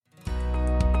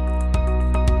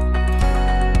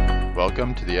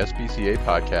welcome to the SBCA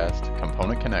podcast,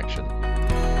 Component Connection.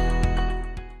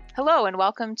 Hello and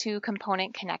welcome to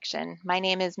Component Connection. My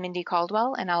name is Mindy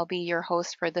Caldwell and I'll be your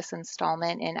host for this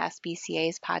installment in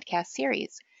SBCA's podcast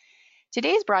series.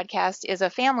 Today's broadcast is a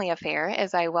family affair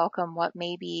as I welcome what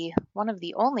may be one of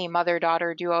the only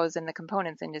mother-daughter duos in the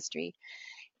components industry.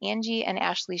 Angie and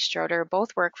Ashley Schroeder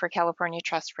both work for California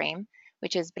Truss Frame,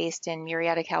 which is based in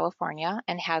Murrieta, California,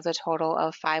 and has a total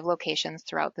of 5 locations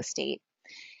throughout the state.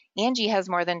 Angie has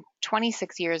more than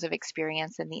 26 years of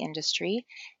experience in the industry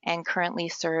and currently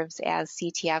serves as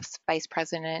CTF's Vice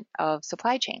President of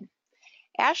Supply Chain.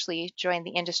 Ashley joined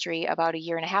the industry about a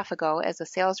year and a half ago as a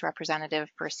sales representative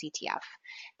for CTF.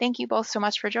 Thank you both so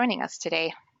much for joining us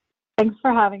today. Thanks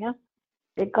for having us.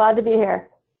 Glad to be here.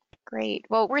 Great.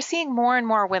 Well, we're seeing more and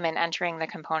more women entering the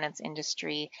components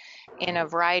industry in a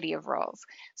variety of roles.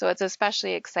 So it's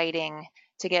especially exciting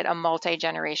to get a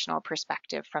multi-generational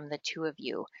perspective from the two of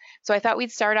you. So I thought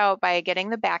we'd start out by getting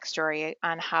the backstory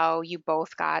on how you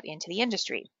both got into the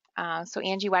industry. So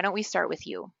Angie, why don't we start with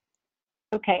you?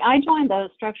 Okay, I joined the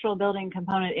structural building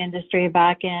component industry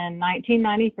back in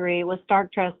 1993 with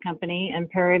Stark Truss Company in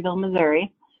Perryville,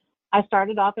 Missouri. I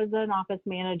started off as an office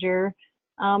manager.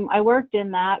 I worked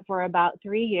in that for about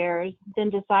 3 years,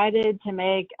 then decided to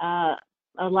make a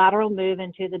lateral move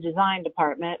into the design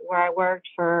department where I worked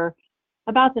for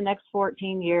about the next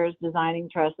 14 years designing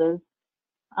trusses.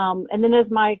 And then as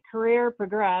my career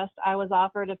progressed, I was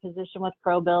offered a position with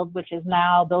ProBuild, which is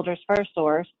now Builders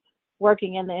FirstSource,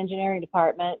 working in the engineering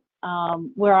department,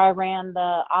 where I ran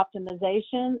the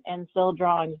optimization and fill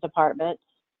drawings department.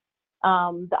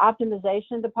 The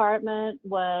optimization department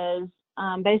was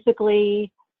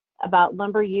basically about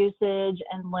lumber usage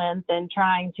and length and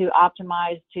trying to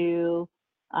optimize to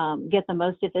get the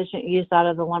most efficient use out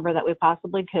of the lumber that we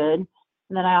possibly could.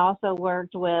 And then I also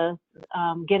worked with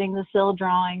getting the sill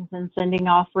drawings and sending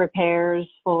off repairs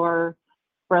for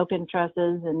broken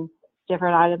trusses and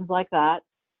different items like that.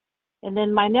 And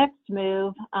then my next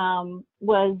move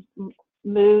was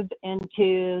moved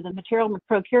into the material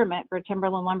procurement for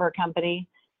Timberland Lumber Company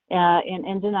in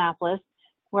Indianapolis,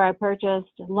 where I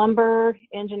purchased lumber,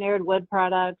 engineered wood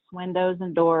products, windows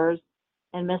and doors,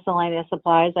 and miscellaneous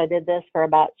supplies. I did this for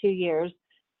about 2 years.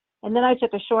 And then I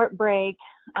took a short break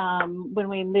when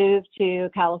we moved to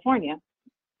California.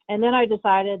 And then I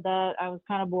decided that I was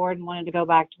kind of bored and wanted to go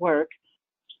back to work.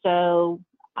 So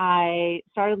I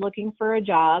started looking for a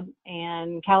job,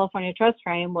 and California Truss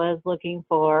Frame was looking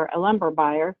for a lumber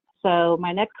buyer. So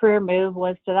my next career move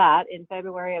was to that in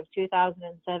February of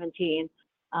 2017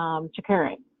 to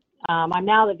current. I'm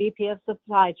now the VP of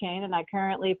Supply Chain, and I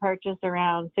currently purchase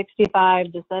around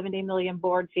 65 to 70 million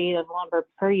board feet of lumber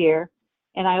per year.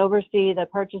 And I oversee the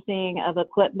purchasing of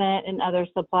equipment and other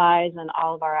supplies and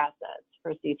all of our assets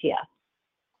for CTF.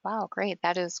 Wow, great.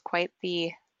 That is quite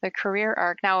the career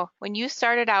arc. Now, when you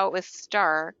started out with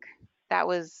Stark, that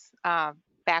was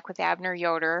back with Abner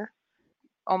Yoder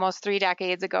almost 3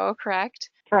 decades ago, correct?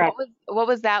 Correct. What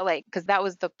was that like? Because that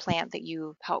was the plant that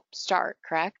you helped start,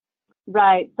 correct?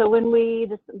 Right. So when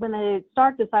the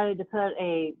Stark decided to put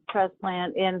a truss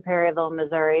plant in Perryville,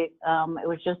 Missouri, it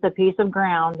was just a piece of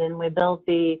ground, and we built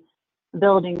the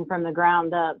building from the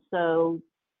ground up. So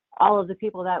all of the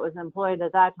people that was employed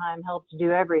at that time helped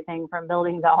do everything from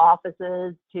building the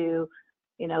offices to,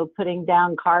 putting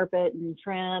down carpet and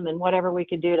trim and whatever we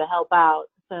could do to help out.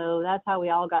 So that's how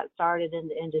we all got started in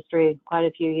the industry quite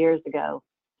a few years ago.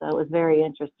 So it was very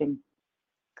interesting.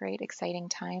 Great, exciting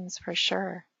times for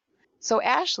sure. So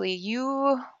Ashley,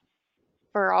 you,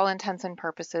 for all intents and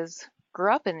purposes,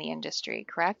 grew up in the industry,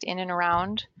 correct? In and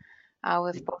around,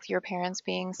 with both your parents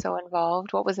being so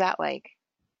involved. What was that like?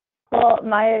 Well,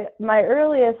 my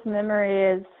earliest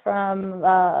memory is from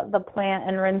the plant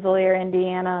in Rensselaer,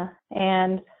 Indiana,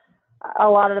 and a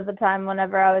lot of the time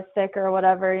whenever I was sick or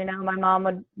whatever, my mom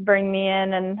would bring me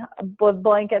in and with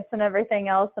blankets and everything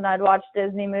else, and I'd watch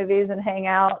Disney movies and hang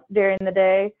out during the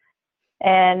day.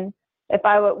 And if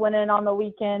I went in on the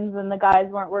weekends and the guys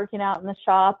weren't working out in the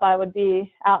shop, I would be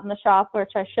out in the shop,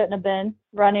 which I shouldn't have been,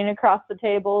 running across the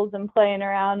tables and playing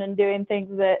around and doing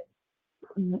things that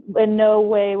in no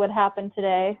way would happen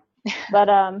today. But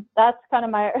that's kind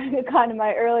of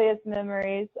my earliest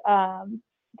memories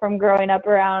from growing up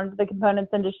around the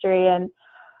components industry. And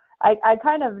I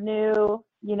kind of knew,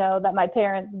 that my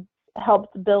parents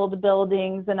helped build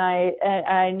buildings, and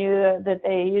I knew that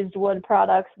they used wood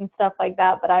products and stuff like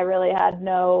that, but I really had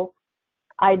no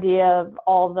idea of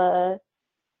all the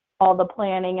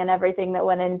planning and everything that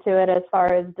went into it as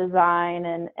far as design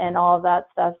and all of that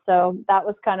stuff. So that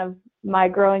was kind of my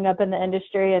growing up in the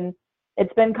industry, and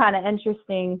it's been kind of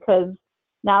interesting because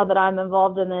now that I'm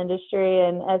involved in the industry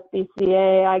and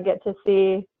SBCA, I get to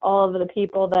see all of the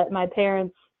people that my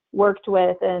parents worked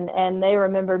with, and they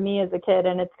remember me as a kid,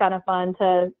 and it's kind of fun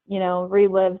to,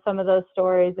 relive some of those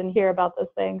stories and hear about those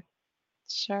things.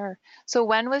 Sure. So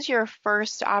when was your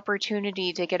first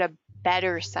opportunity to get a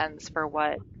better sense for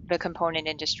what the component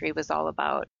industry was all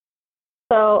about?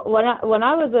 So when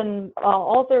I was in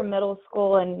all through middle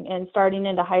school and starting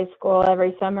into high school,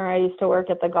 every summer I used to work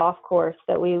at the golf course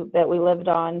that we lived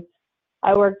on.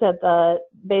 I worked at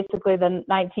basically the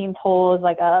 19th hole as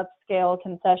like a upscale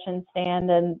concession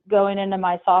stand, and going into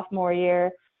my sophomore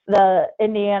year, the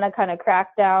Indiana kind of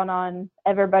cracked down on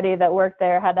everybody that worked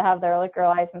there had to have their liquor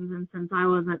license, and since I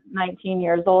wasn't 19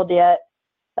 years old yet,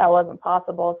 that wasn't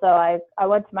possible. So I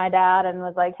went to my dad and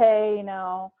was like, hey,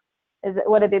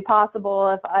 would it be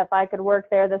possible if I could work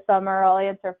there this summer? I'll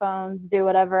answer phones, do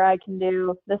whatever I can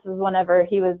do. This is whenever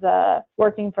he was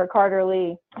working for Carter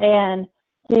Lee. And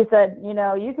he said,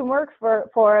 you can work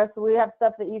for us. We have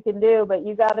stuff that you can do, but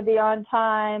you got to be on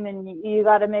time, and you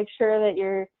got to make sure that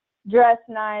you're dressed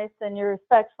nice and you're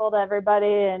respectful to everybody,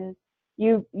 and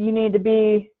you need to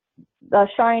be a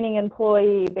shining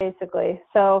employee, basically.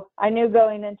 So I knew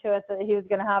going into it that he was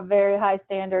going to have very high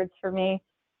standards for me.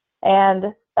 And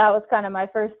that was kind of my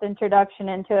first introduction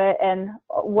into it. And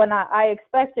when I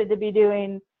expected to be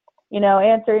doing,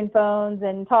 answering phones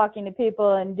and talking to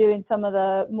people and doing some of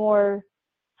the more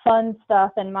fun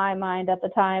stuff in my mind at the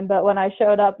time. But when I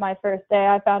showed up my first day,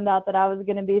 I found out that I was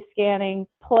going to be scanning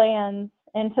plans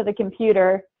into the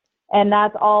computer. And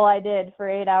that's all I did for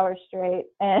 8 hours straight.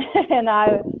 And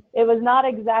it was not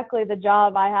exactly the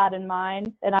job I had in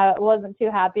mind. And I wasn't too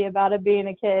happy about it being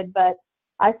a kid, but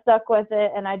I stuck with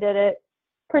it, and I did it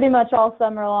pretty much all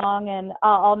summer long. And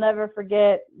I'll never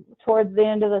forget, towards the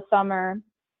end of the summer,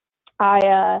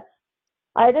 I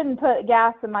didn't put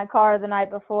gas in my car the night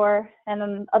before, and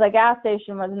then the gas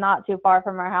station was not too far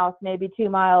from our house, maybe 2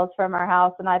 miles from our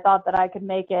house, and I thought that I could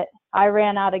make it. I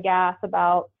ran out of gas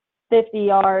about 50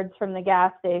 yards from the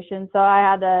gas station, so I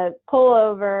had to pull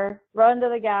over, run to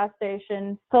the gas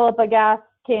station, fill up a gas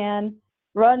can,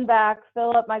 run back,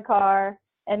 fill up my car,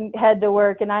 and head to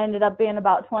work. And I ended up being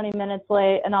about 20 minutes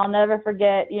late. And I'll never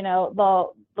forget,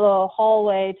 the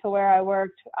hallway to where I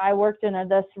worked. I worked in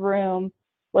this room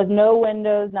with no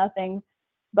windows, nothing.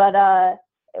 But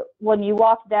when you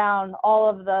walk down, all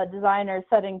of the designers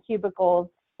sat in cubicles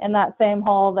in that same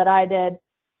hall that I did.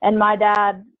 And my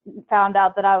dad found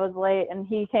out that I was late, and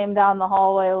he came down the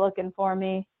hallway looking for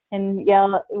me and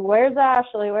yelled, "Where's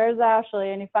Ashley? Where's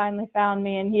Ashley?" And he finally found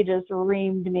me, and he just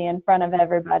reamed me in front of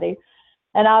everybody.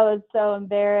 And I was so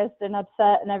embarrassed and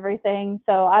upset and everything.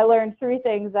 So I learned 3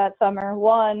 things that summer.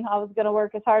 1, I was going to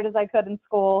work as hard as I could in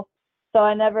school, so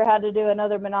I never had to do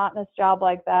another monotonous job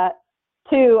like that.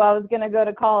 2, I was going to go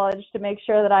to college to make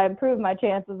sure that I improved my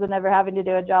chances of never having to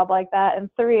do a job like that. And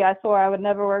 3, I swore I would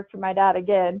never work for my dad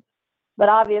again. But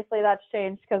obviously that's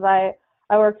changed, because I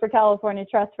work for California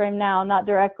Truss Frame now, not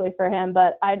directly for him.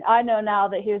 But I know now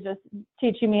that he was just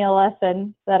teaching me a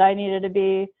lesson, that I needed to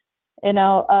be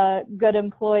a good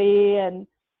employee and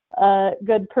a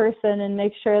good person, and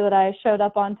make sure that I showed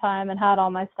up on time and had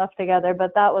all my stuff together.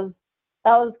 But that was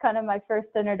kind of my first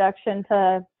introduction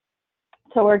to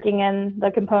working in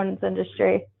the components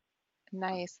industry.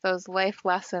 Nice. Those life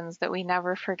lessons that we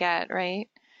never forget, right?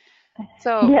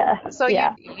 So,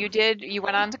 yeah. You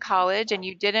went on to college, and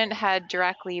you didn't head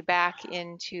directly back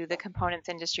into the components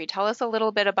industry. Tell us a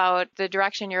little bit about the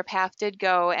direction your path did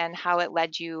go and how it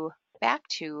led you back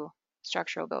to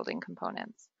structural building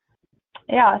components.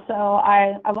 Yeah, so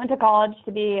I went to college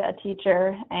to be a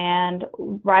teacher, and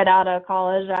right out of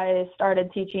college, I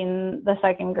started teaching the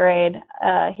 2nd grade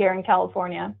here in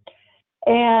California.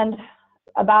 And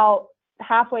about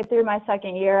halfway through my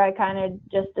 2nd year, I kind of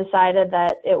just decided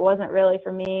that it wasn't really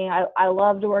for me. I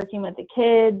loved working with the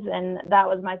kids, and that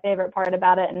was my favorite part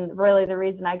about it, and really the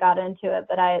reason I got into it.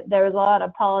 But there was a lot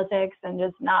of politics and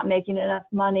just not making enough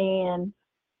money and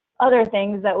other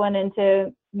things that went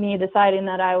into me deciding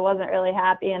that I wasn't really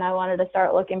happy and I wanted to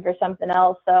start looking for something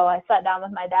else. So I sat down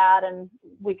with my dad, and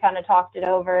we kind of talked it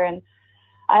over, and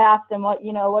I asked him, what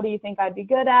do you think I'd be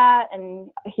good at? And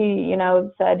he,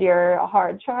 said, you're a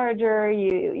hard charger.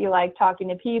 You like talking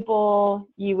to people.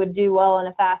 You would do well in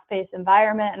a fast-paced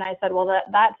environment. And I said, well,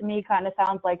 that to me kind of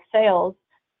sounds like sales.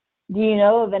 Do you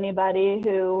know of anybody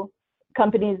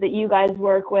companies that you guys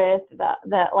work with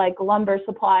that like lumber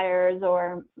suppliers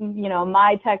or,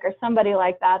 MyTech or somebody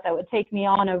like that would take me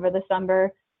on over the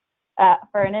summer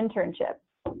for an internship?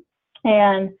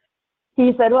 And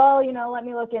he said, well, let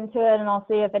me look into it and I'll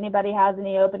see if anybody has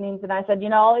any openings. And I said,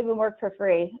 I'll even work for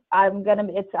free. I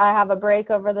have a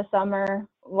break over the summer.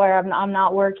 where I'm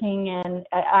not working, and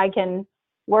I can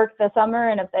work the summer,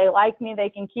 and if they like me, they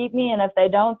can keep me, and if they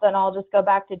don't, then I'll just go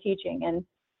back to teaching. And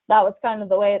that was kind of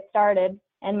the way it started.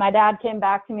 And my dad came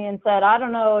back to me and said, I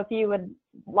don't know if you would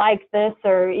like this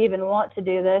or even want to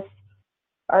do this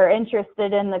or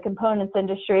interested in the components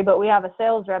industry, but we have a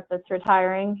sales rep that's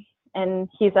retiring. And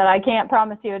he said, I can't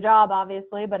promise you a job,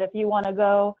 obviously, but if you want to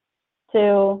go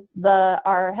to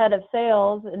our head of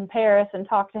sales in Paris and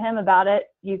talk to him about it,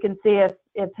 you can see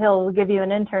if he'll give you an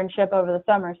internship over the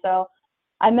summer. So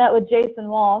I met with Jason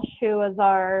Walsh, who was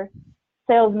our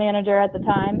sales manager at the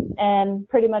time, and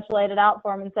pretty much laid it out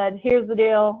for him and said, here's the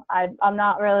deal. I'm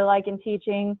not really liking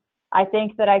teaching. I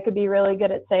think that I could be really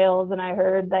good at sales, and I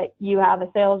heard that you have a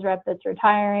sales rep that's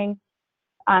retiring.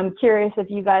 I'm curious if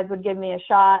you guys would give me a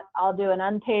shot. I'll do an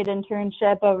unpaid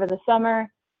internship over the summer,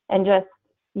 and just,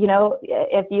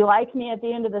 if you like me at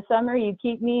the end of the summer, you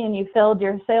keep me and you filled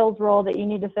your sales role that you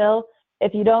need to fill.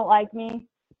 If you don't like me,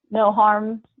 no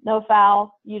harm, no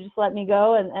foul. You just let me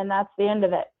go, and that's the end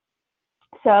of it.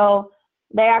 So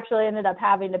they actually ended up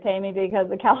having to pay me because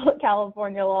the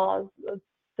California law is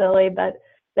silly, but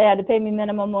they had to pay me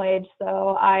minimum wage.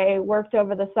 So I worked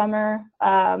over the summer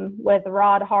with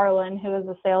Rod Harlan, who was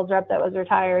a sales rep that was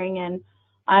retiring, and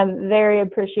I'm very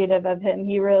appreciative of him.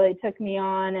 He really took me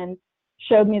on and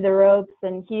showed me the ropes,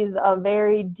 and he's a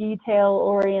very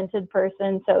detail-oriented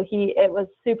person. So it was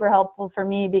super helpful for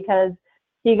me because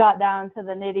he got down to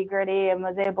the nitty-gritty and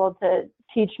was able to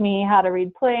teach me how to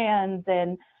read plans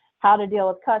and how to deal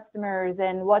with customers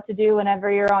and what to do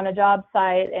whenever you're on a job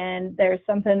site and there's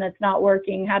something that's not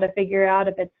working, how to figure out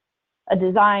if it's a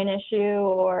design issue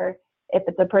or if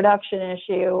it's a production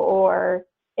issue or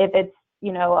if it's,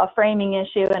 a framing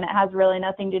issue and it has really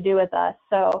nothing to do with us.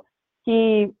 So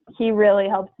he really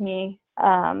helped me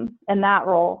in that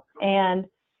role. And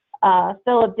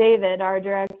Philip David, our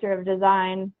director of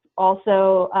design,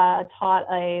 also taught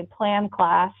a plan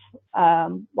class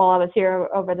while I was here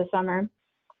over the summer.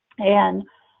 And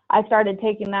I started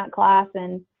taking that class,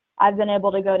 and I've been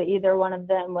able to go to either one of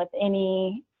them with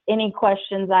any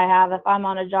questions I have. If I'm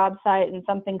on a job site and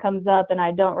something comes up and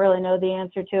I don't really know the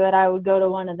answer to it, I would go to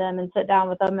one of them and sit down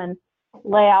with them and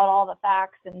lay out all the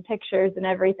facts and pictures and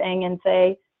everything and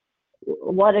say,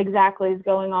 what exactly is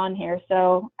going on here?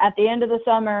 So at the end of the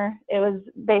summer, it was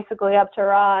basically up to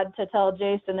Rod to tell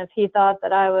Jason if he thought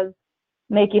that I was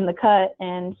making the cut,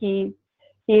 and he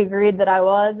agreed that I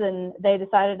was, and they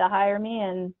decided to hire me,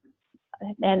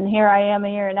 and here I am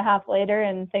a year and a half later,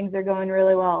 and things are going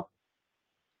really well.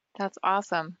 That's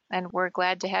awesome. And we're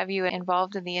glad to have you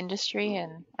involved in the industry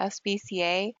and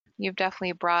SBCA. You've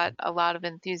definitely brought a lot of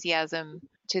enthusiasm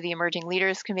to the Emerging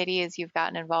Leaders Committee as you've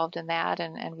gotten involved in that,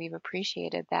 and we've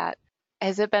appreciated that.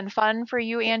 Has it been fun for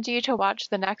you, Angie, to watch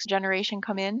the next generation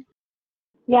come in?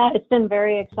 Yeah, it's been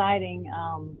very exciting.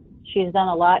 She's done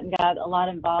a lot and got a lot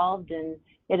involved, and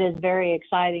it is very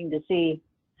exciting to see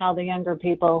how the younger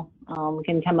people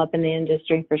can come up in the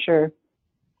industry for sure.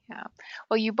 Yeah.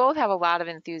 Well, you both have a lot of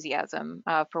enthusiasm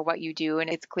for what you do, and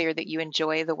it's clear that you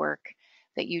enjoy the work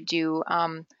that you do.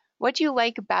 What do you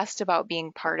like best about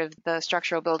being part of the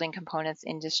structural building components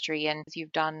industry, and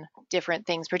you've done different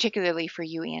things, particularly for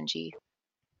you, Angie?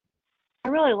 I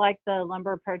really like the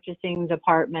lumber purchasing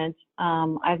department.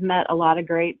 I've met a lot of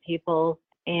great people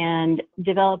and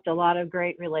developed a lot of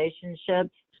great relationships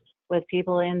with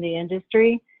people in the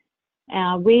industry.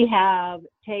 We have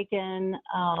taken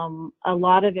a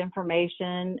lot of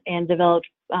information and developed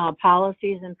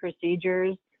policies and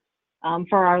procedures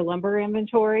for our lumber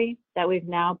inventory that we've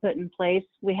now put in place.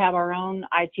 We have our own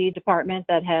IT department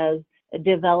that has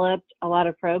developed a lot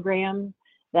of programs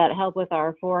that help with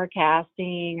our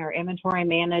forecasting, our inventory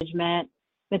management,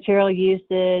 material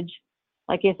usage,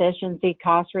 like efficiency,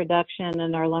 cost reduction,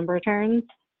 and our lumber turns.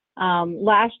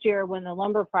 Last year, when the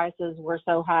lumber prices were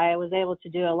so high, I was able to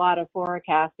do a lot of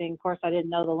forecasting. Of course, I didn't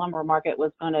know the lumber market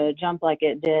was going to jump like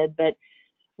it did, but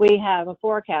we have a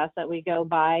forecast that we go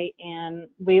by, and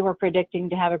we were predicting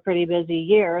to have a pretty busy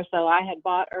year. So I had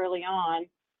bought early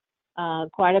on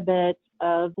quite a bit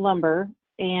of lumber,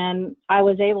 and I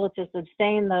was able to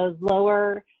sustain those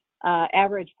lower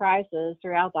average prices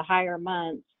throughout the higher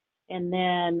months. And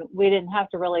then we didn't have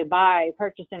to really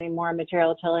purchase any more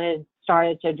material till it had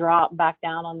started to drop back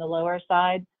down on the lower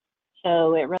side.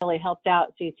 So it really helped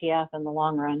out CTF in the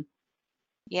long run.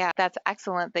 Yeah, that's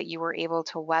excellent that you were able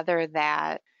to weather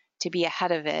that, to be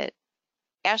ahead of it.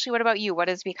 Ashley, what about you? What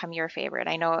has become your favorite?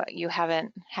 I know you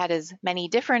haven't had as many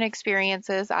different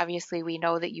experiences. Obviously, we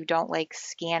know that you don't like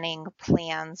scanning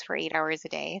plans for 8 hours a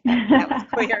day. That was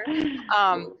clear.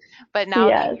 But now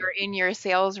that you're in your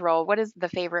sales role, what is the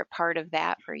favorite part of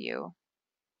that for you?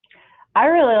 I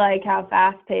really like how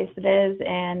fast-paced it is,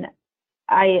 and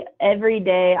every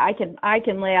day I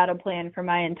can lay out a plan for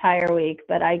my entire week,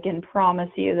 but I can promise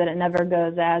you that it never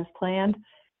goes as planned.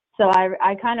 So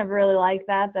I kind of really like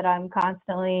that I'm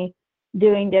constantly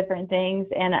doing different things,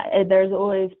 and there's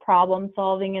always problem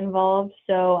solving involved.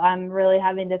 So I'm really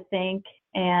having to think,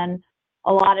 and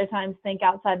a lot of times think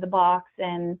outside the box.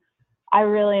 And I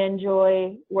really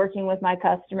enjoy working with my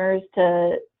customers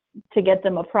to get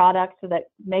them a product that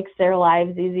makes their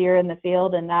lives easier in the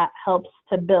field, and that helps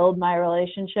to build my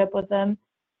relationship with them.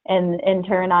 And in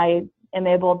turn, I am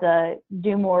able to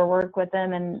do more work with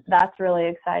them, and that's really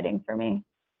exciting for me.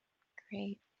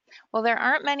 Great. Well, there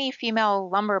aren't many female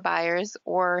lumber buyers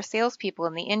or salespeople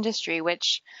in the industry,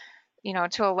 which,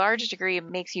 to a large degree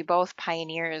makes you both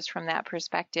pioneers from that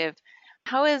perspective.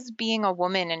 How has being a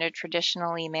woman in a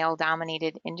traditionally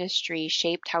male-dominated industry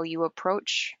shaped how you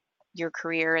approach your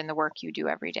career and the work you do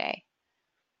every day?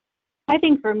 I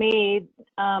think for me,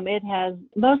 it has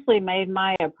mostly made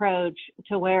my approach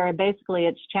to where basically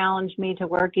it's challenged me to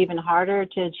work even harder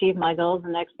to achieve my goals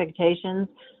and expectations.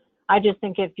 I just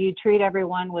think if you treat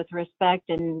everyone with respect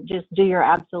and just do your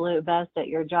absolute best at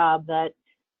your job, that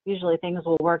usually things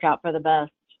will work out for the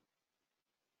best.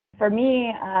 For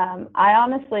me, I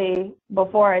honestly,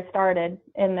 before I started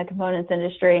in the components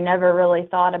industry, never really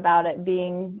thought about it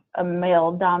being a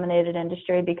male-dominated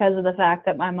industry because of the fact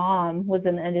that my mom was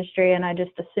in the industry, and I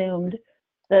just assumed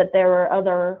that there were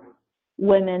other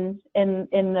women in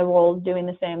the roles doing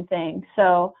the same thing.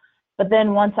 So, but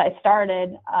then once I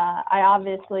started, I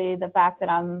obviously, the fact that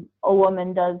I'm a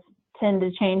woman does tend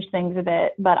to change things a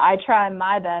bit, but I try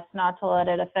my best not to let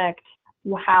it affect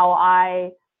how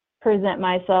I present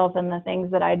myself and the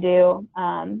things that I do.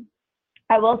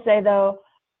 I will say though,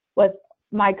 with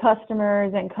my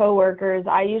customers and coworkers,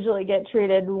 I usually get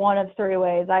treated one of three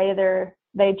ways. Either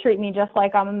they treat me just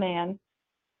like I'm a man,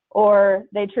 or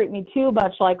they treat me too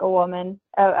much like a woman,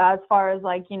 as far as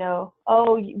like,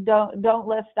 oh, don't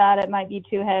lift that, it might be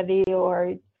too heavy,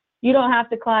 or you don't have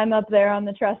to climb up there on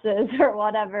the trusses or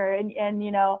whatever. And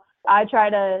I try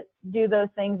to do those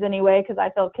things anyway because I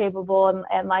feel capable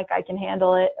and like I can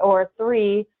handle it. Or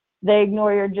three, they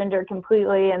ignore your gender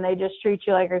completely and they just treat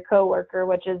you like a coworker,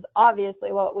 which is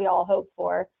obviously what we all hope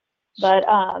for. But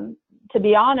to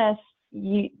be honest,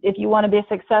 if you want to be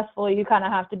successful, you kind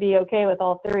of have to be okay with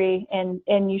all three, and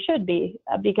you should be,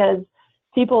 because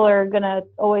people are going to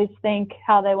always think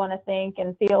how they want to think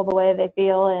and feel the way they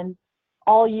feel, and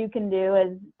all you can do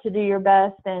is to do your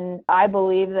best. And I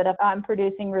believe that if I'm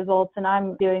producing results and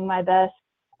I'm doing my best,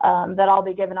 that I'll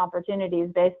be given opportunities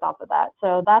based off of that.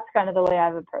 So that's kind of the way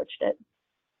I've approached it.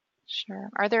 Sure.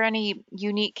 Are there any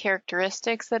unique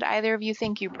characteristics that either of you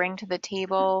think you bring to the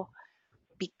table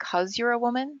because you're a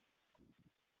woman?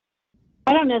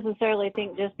 I don't necessarily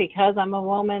think just because I'm a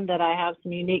woman that I have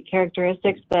some unique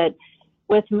characteristics, but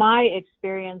with my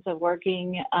experience of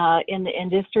working in the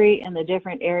industry in the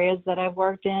different areas that I've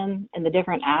worked in the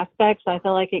different aspects, I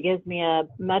feel like it gives me a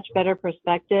much better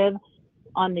perspective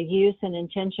on the use and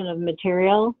intention of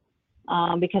material,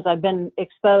 because I've been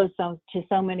exposed to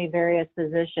so many various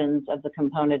positions of the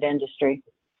component industry.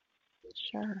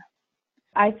 Sure.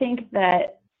 I think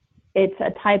that it's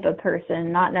a type of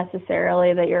person, not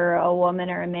necessarily that you're a woman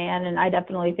or a man. And I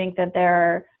definitely think that there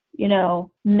are,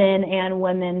 men and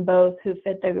women both who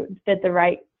fit the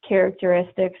right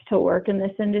characteristics to work in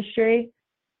this industry.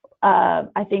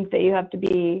 I think that you have to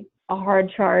be a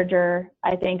hard charger.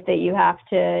 I think that you have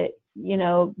to,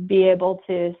 be able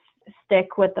to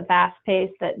stick with the fast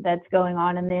pace that's going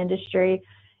on in the industry,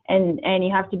 and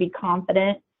you have to be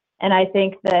confident. And I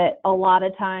think that a lot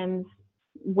of times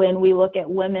when we look at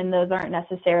women, those aren't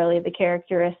necessarily the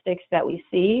characteristics that we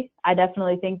see. I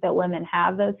definitely think that women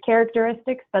have those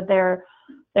characteristics, but they're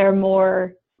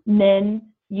more,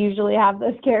 men usually have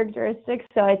those characteristics.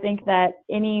 So I think that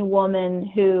any woman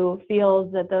who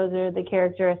feels that those are the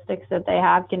characteristics that they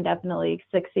have can definitely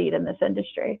succeed in this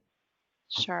industry.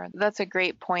 Sure. That's a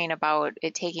great point about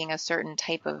it taking a certain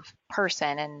type of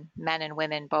person, and men and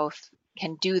women both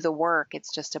can do the work.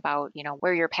 It's just about,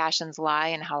 where your passions lie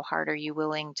and how hard are you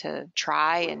willing to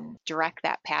try and direct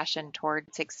that passion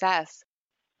toward success.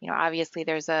 Obviously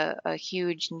there's a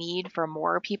huge need for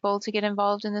more people to get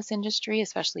involved in this industry,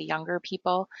 especially younger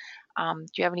people. Do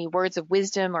you have any words of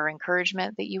wisdom or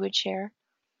encouragement that you would share?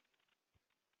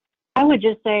 I would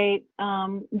just say,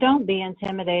 don't be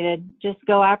intimidated. Just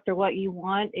go after what you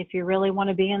want. If you really want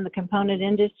to be in the component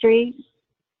industry,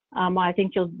 I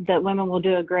think that women will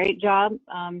do a great job.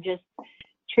 Just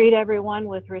treat everyone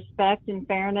with respect and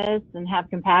fairness, and have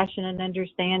compassion and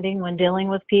understanding when dealing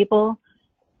with people.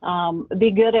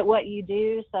 Be good at what you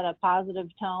do, set a positive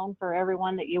tone for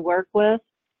everyone that you work with,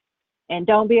 and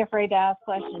don't be afraid to ask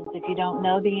questions. If you don't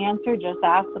know the answer, just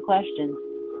ask the questions.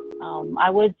 I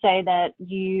would say that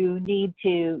you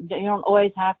don't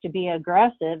always have to be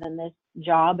aggressive in this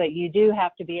job, but you do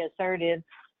have to be assertive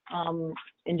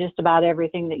in just about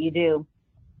everything that you do.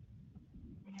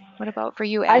 What about for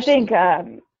you, Ashley?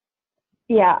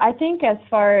 I think as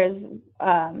far as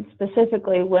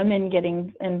specifically women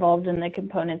getting involved in the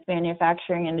components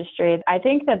manufacturing industry, I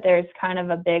think that there's kind of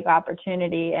a big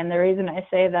opportunity. And the reason I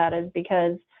say that is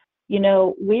because,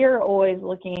 we are always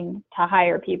looking to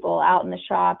hire people out in the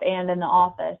shop and in the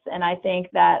office. And I think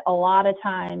that a lot of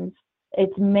times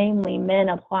it's mainly men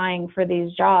applying for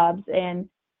these jobs. And,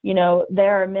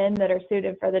 there are men that are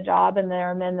suited for the job and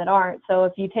there are men that aren't. So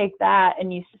if you take that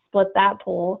and you split that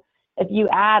pool, if you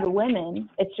add women,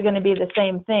 it's going to be the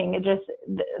same thing.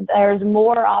 There's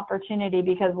more opportunity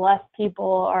because less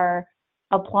people are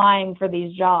applying for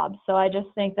these jobs. So I just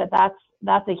think that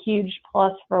that's a huge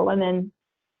plus for women.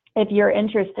 If you're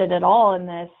interested at all in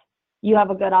this, you have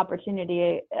a good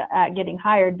opportunity at getting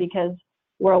hired because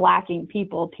we're lacking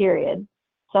people, period.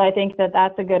 So I think that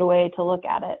that's a good way to look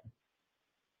at it.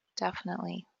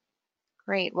 Definitely.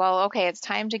 Great. Well, okay, it's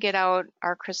time to get out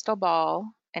our crystal ball.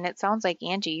 And it sounds like,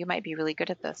 Angie, you might be really good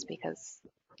at this because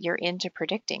you're into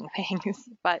predicting things.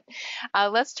 But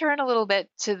let's turn a little bit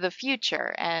to the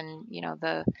future and,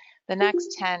 the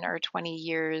next 10 or 20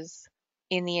 years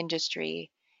in the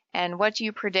industry. And what do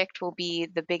you predict will be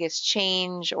the biggest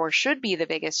change or should be the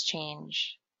biggest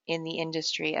change in the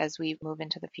industry as we move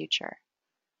into the future?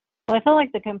 Well, I feel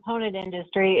like the component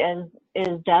industry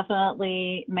is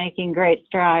definitely making great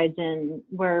strides, and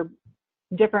where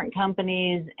different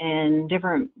companies and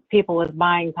different people with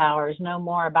buying powers know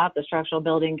more about the structural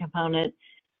building component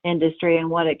industry and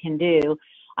what it can do.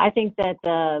 I think that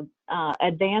the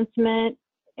advancement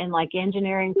in like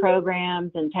engineering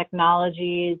programs and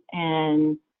technologies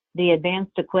and the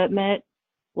advanced equipment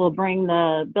will bring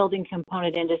the building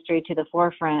component industry to the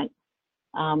forefront.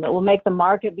 It will make the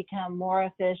market become more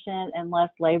efficient and less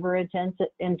labor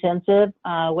intensive,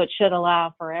 which should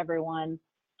allow for everyone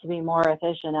to be more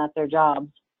efficient at their jobs.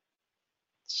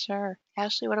 Sure.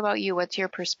 Ashley, what about you? What's your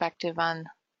perspective on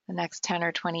the next 10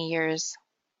 or 20 years?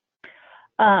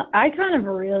 I kind of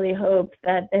really hope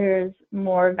that there's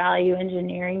more value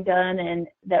engineering done and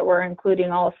that we're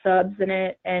including all subs in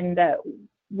it, and that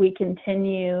we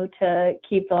continue to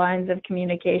keep the lines of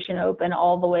communication open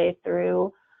all the way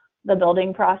through the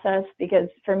building process. Because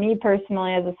for me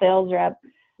personally, as a sales rep,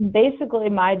 basically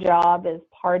my job is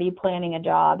party planning a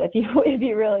job. If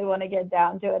you really want to get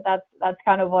down to it, that's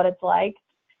kind of what it's like.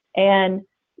 And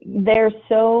there's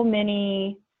so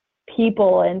many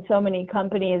people and so many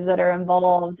companies that are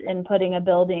involved in putting a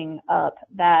building up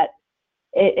that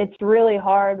it's really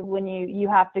hard when you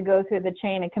have to go through the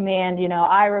chain of command.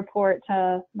 I report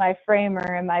to my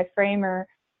framer, and my framer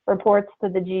reports to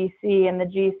the GC, and the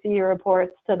GC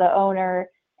reports to the owner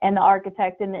and the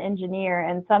architect and the engineer.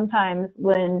 And sometimes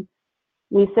when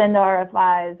we send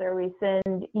RFIs or we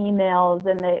send emails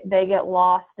and they get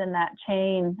lost in that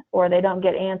chain, or they don't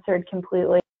get answered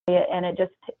completely, and it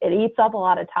eats up a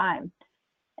lot of time.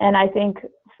 And I think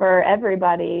for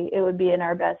everybody, it would be in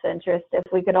our best interest if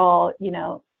we could all,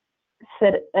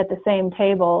 sit at the same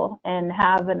table and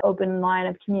have an open line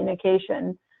of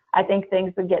communication. I think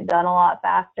things would get done a lot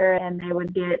faster, and they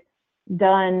would get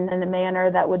done in a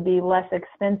manner that would be less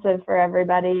expensive for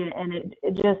everybody. And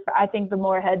I think the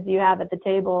more heads you have at the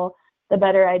table, the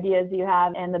better ideas you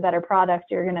have and the better product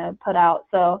you're going to put out.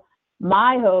 So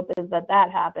my hope is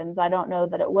that happens. I don't know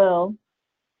that it will.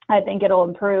 I think it'll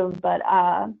improve, but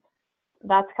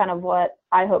that's kind of what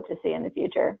I hope to see in the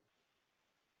future.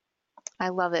 I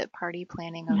love it. Party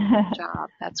planning a job.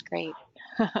 That's great.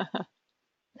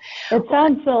 It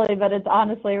sounds silly, but it's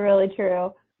honestly really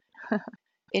true.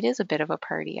 It is a bit of a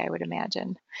party, I would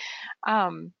imagine.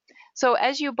 So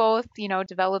as you both,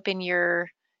 develop in your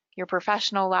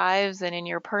professional lives and in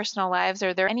your personal lives,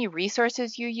 are there any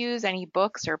resources you use, any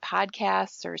books or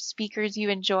podcasts or speakers you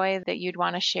enjoy that you'd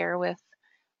want to share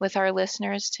with our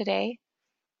listeners today?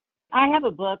 I have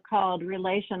a book called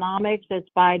Relationomics. It's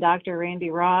by Dr. Randy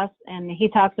Ross, and he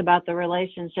talks about the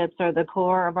relationships are the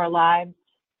core of our lives.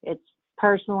 It's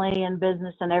personally and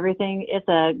business and everything. It's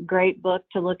a great book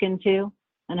to look into,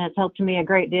 and it's helped me a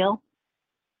great deal.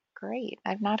 Great.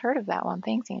 I've not heard of that one.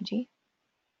 Thanks, Angie.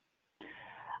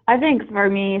 I think for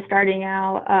me, starting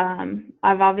out,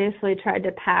 I've obviously tried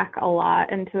to pack a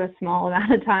lot into a small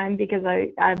amount of time because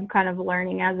I'm kind of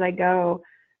learning as I go.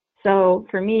 So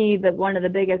for me, one of the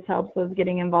biggest helps was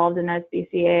getting involved in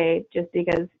SBCA, just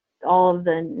because all of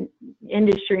the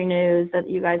industry news that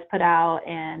you guys put out,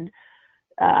 and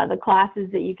the classes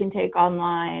that you can take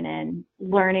online, and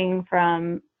learning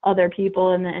from other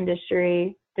people in the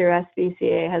industry through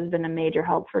SBCA has been a major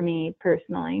help for me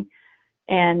personally.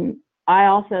 And I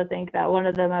also think that one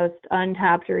of the most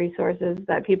untapped resources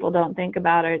that people don't think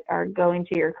about are going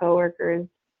to your coworkers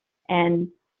and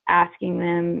asking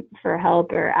them for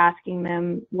help or asking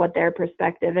them what their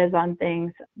perspective is on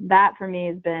things. That for me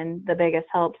has been the biggest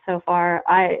help so far.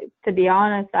 To be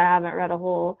honest, I haven't read a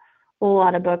whole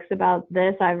lot of books about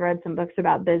this. I've read some books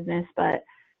about business, but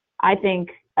I think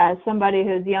as somebody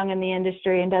who's young in the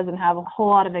industry and doesn't have a whole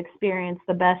lot of experience,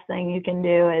 the best thing you can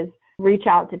do is reach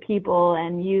out to people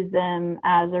and use them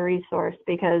as a resource,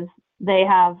 because they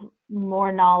have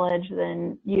more knowledge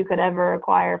than you could ever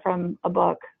acquire from a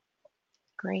book.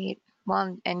 Great.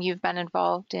 Well, and you've been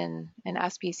involved in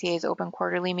SBCA's open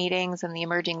quarterly meetings and the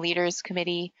Emerging Leaders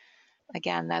Committee.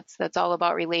 Again, that's all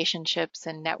about relationships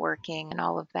and networking and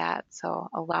all of that. So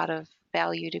a lot of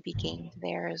value to be gained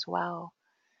there as well.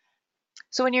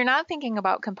 So when you're not thinking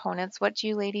about components, what do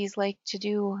you ladies like to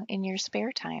do in your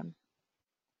spare time?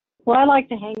 Well, I like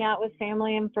to hang out with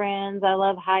family and friends. I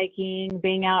love hiking,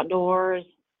 being outdoors,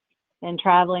 and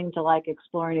traveling to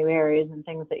explore new areas and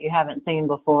things that you haven't seen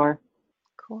before.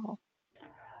 Cool.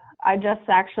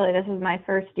 This is my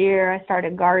first year, I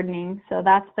started gardening, so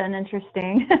that's been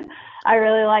interesting. I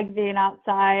really like being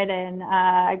outside, and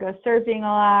I go surfing a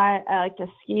lot. I like to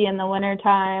ski in the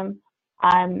wintertime.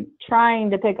 I'm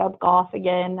trying to pick up golf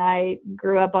again. I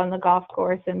grew up on the golf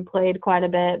course and played quite a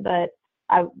bit, but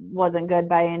I wasn't good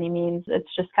by any means.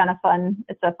 It's just kind of fun.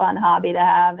 It's a fun hobby to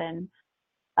have, and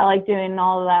I like doing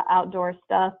all of that outdoor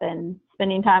stuff and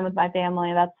spending time with my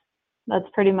family. That's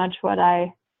pretty much what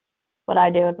I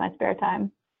do with my spare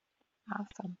time.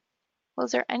 Awesome. Well,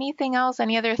 is there anything else,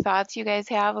 any other thoughts you guys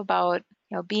have about,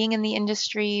 being in the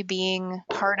industry, being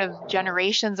part of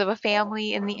generations of a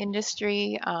family in the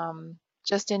industry?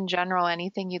 Just in general,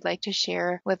 anything you'd like to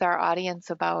share with our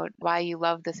audience about why you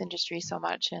love this industry so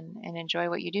much and enjoy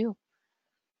what you do?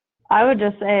 I would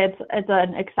just say it's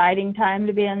an exciting time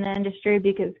to be in the industry,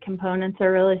 because components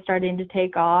are really starting to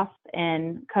take off,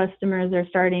 and customers are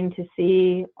starting to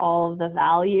see all of the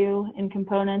value in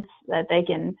components, that they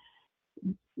can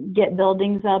get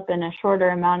buildings up in a shorter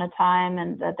amount of time,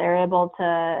 and that they're able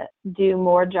to do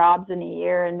more jobs in a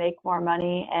year and make more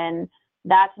money. And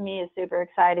that to me is super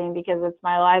exciting, because it's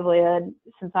my livelihood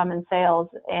since I'm in sales.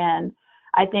 And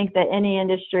I think that any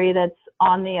industry that's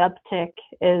on the uptick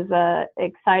is a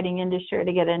exciting industry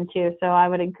to get into. So I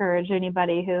would encourage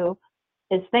anybody who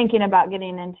is thinking about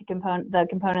getting into the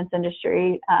components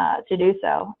industry to do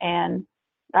so. And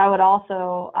I'll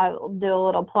do a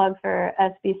little plug for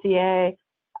SBCA.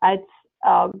 It's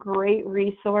a great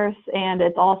resource, and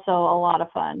it's also a lot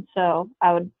of fun. So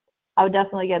I would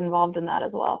definitely get involved in that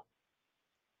as well.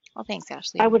 Well, thanks,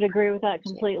 Ashley. I would agree with that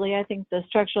completely. I think the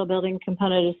Structural Building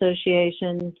Component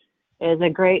Association is a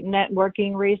great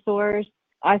networking resource.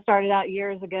 I started out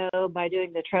years ago by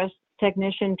doing the truss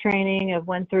technician training. I've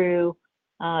went through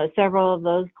several of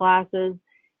those classes.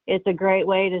 It's a great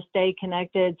way to stay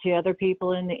connected to other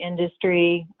people in the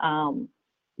industry. The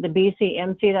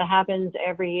BCMC that happens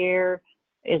every year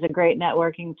is a great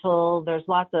networking tool. There's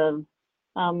lots of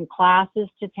classes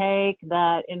to take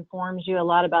that informs you a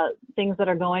lot about things that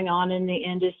are going on in the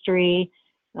industry,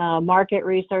 market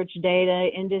research data,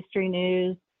 industry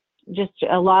news, just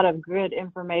a lot of good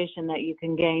information that you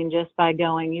can gain just by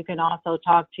going. You can also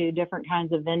talk to different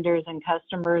kinds of vendors and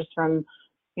customers from,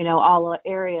 all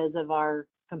areas of our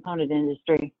component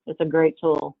industry. It's a great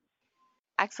tool.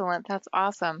 Excellent. That's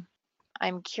awesome.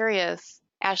 I'm curious,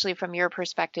 Ashley, from your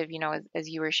perspective, as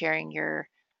you were sharing your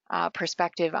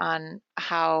perspective on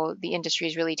how the industry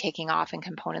is really taking off and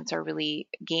components are really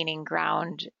gaining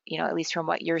ground, at least from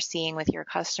what you're seeing with your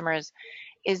customers.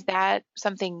 Is that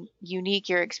something unique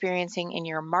you're experiencing in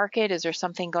your market? Is there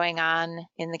something going on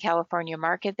in the California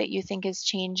market that you think is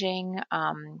changing?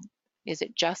 Is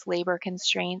it just labor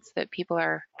constraints that people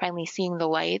are finally seeing the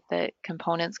light that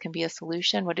components can be a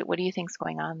solution? What do you think is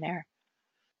going on there?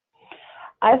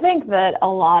 I think that a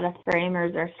lot of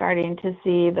framers are starting to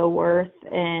see the worth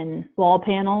in wall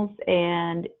panels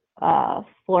and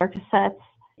floor cassettes,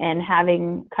 and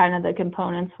having kind of the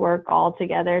components work all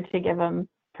together to give them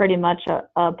pretty much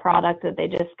a product that they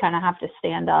just kind of have to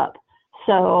stand up.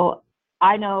 So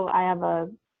I know I have a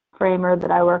framer that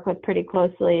I work with pretty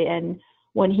closely, and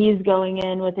when he's going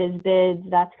in with his bids,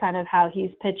 that's kind of how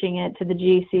he's pitching it to the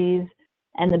GCs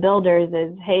and the builders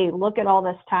is, hey, look at all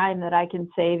this time that I can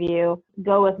save you.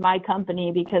 Go with my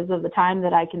company because of the time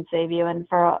that I can save you. And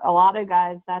for a lot of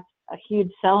guys, that's a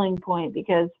huge selling point,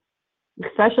 because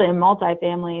especially in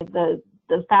multifamily, the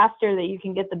faster that you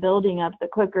can get the building up, the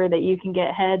quicker that you can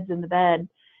get heads in the bed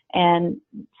and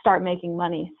start making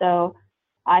money. So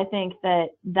I think that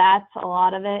that's a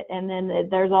lot of it. And then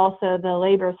there's also the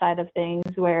labor side of things,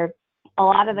 where a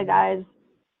lot of the guys,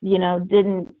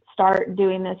 didn't start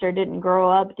doing this or didn't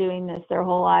grow up doing this their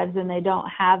whole lives, and they don't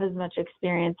have as much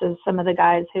experience as some of the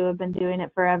guys who have been doing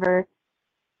it forever,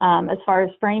 as far as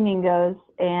framing goes,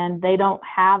 and they don't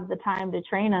have the time to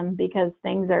train them because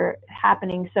things are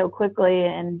happening so quickly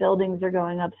and buildings are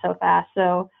going up so fast.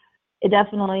 So it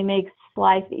definitely makes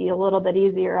life a little bit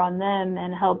easier on them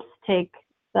and helps take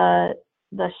the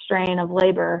strain of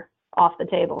labor off the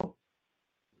table.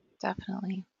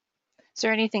 Definitely. Is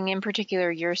there anything in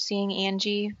particular you're seeing,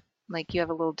 Angie? Like you have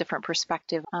a little different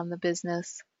perspective on the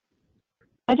business?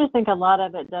 I just think a lot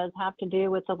of it does have to do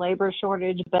with the labor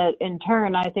shortage, but in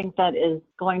turn, I think that is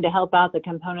going to help out the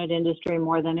component industry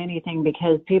more than anything,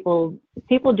 because people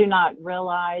do not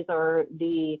realize, or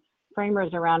the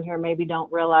framers around here maybe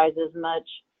don't realize as much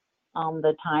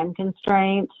the time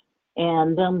constraint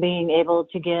and them being able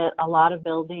to get a lot of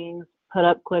buildings put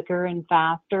up quicker and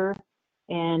faster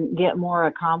and get more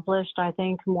accomplished, I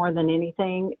think, more than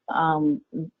anything,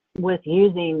 with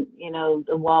using,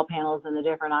 the wall panels and the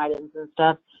different items and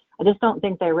stuff. I just don't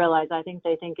think they realize. I think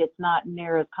they think it's not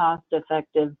near as cost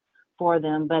effective for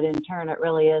them, but in turn it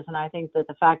really is. And I think that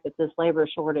the fact that this labor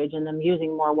shortage and them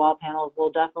using more wall panels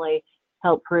will definitely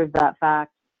help prove that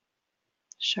fact.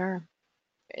 Sure.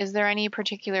 Is there any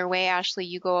particular way, Ashley,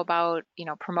 you go about,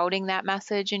 promoting that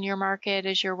message in your market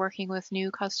as you're working with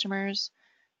new customers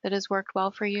that has worked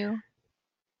well for you?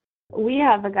 We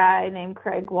have a guy named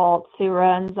Craig Waltz who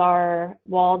runs our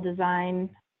wall design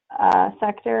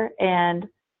sector, and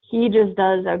he just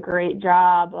does a great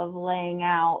job of laying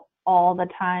out all the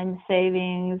time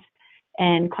savings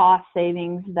and cost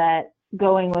savings that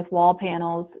going with wall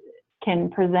panels can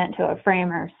present to a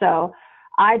framer. So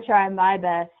I try my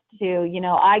best to,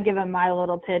 I give him my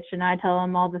little pitch and I tell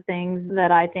him all the things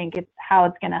that I think how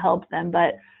it's going to help them.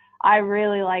 But I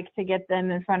really like to get them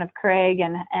in front of Craig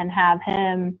and have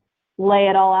him lay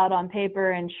it all out on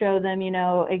paper and show them,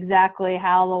 exactly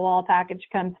how the wall package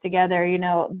comes together.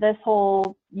 This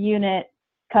whole unit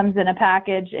comes in a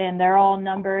package and they're all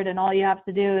numbered, and all you have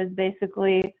to do is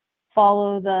basically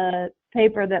follow the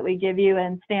paper that we give you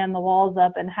and stand the walls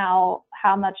up, and how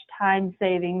much time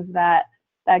savings that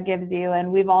gives you.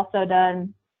 And we've also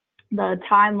done the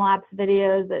time-lapse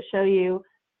videos that show you,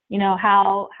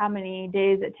 how many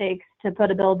days it takes to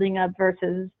put a building up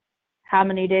versus how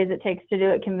many days it takes to do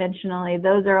it conventionally.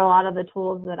 Those are a lot of the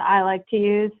tools that I like to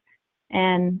use,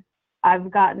 and I've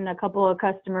gotten a couple of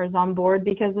customers on board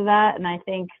because of that. And I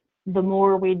think the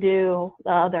more we do,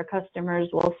 the other customers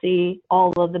will see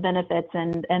all of the benefits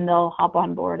and they'll hop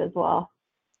on board as well.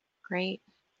 Great.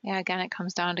 Yeah, again, it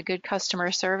comes down to good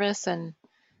customer service and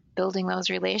building those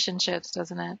relationships,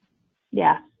 doesn't it?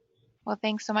 Yeah. Well,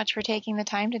 thanks so much for taking the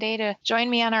time today to join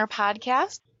me on our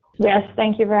podcast. Yes,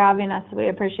 thank you for having us. We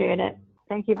appreciate it.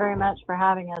 Thank you very much for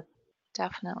having us.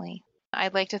 Definitely.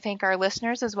 I'd like to thank our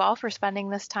listeners as well for spending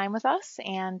this time with us,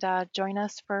 and join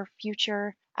us for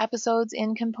future episodes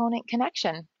in Component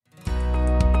Connection.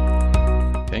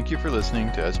 Thank you for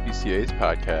listening to SBCA's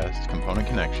podcast, Component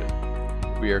Connection.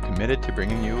 We are committed to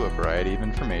bringing you a variety of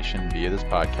information via this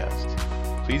podcast.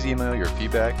 Please email your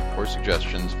feedback or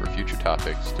suggestions for future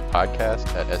topics to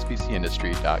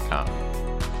podcast@sbcindustry.com.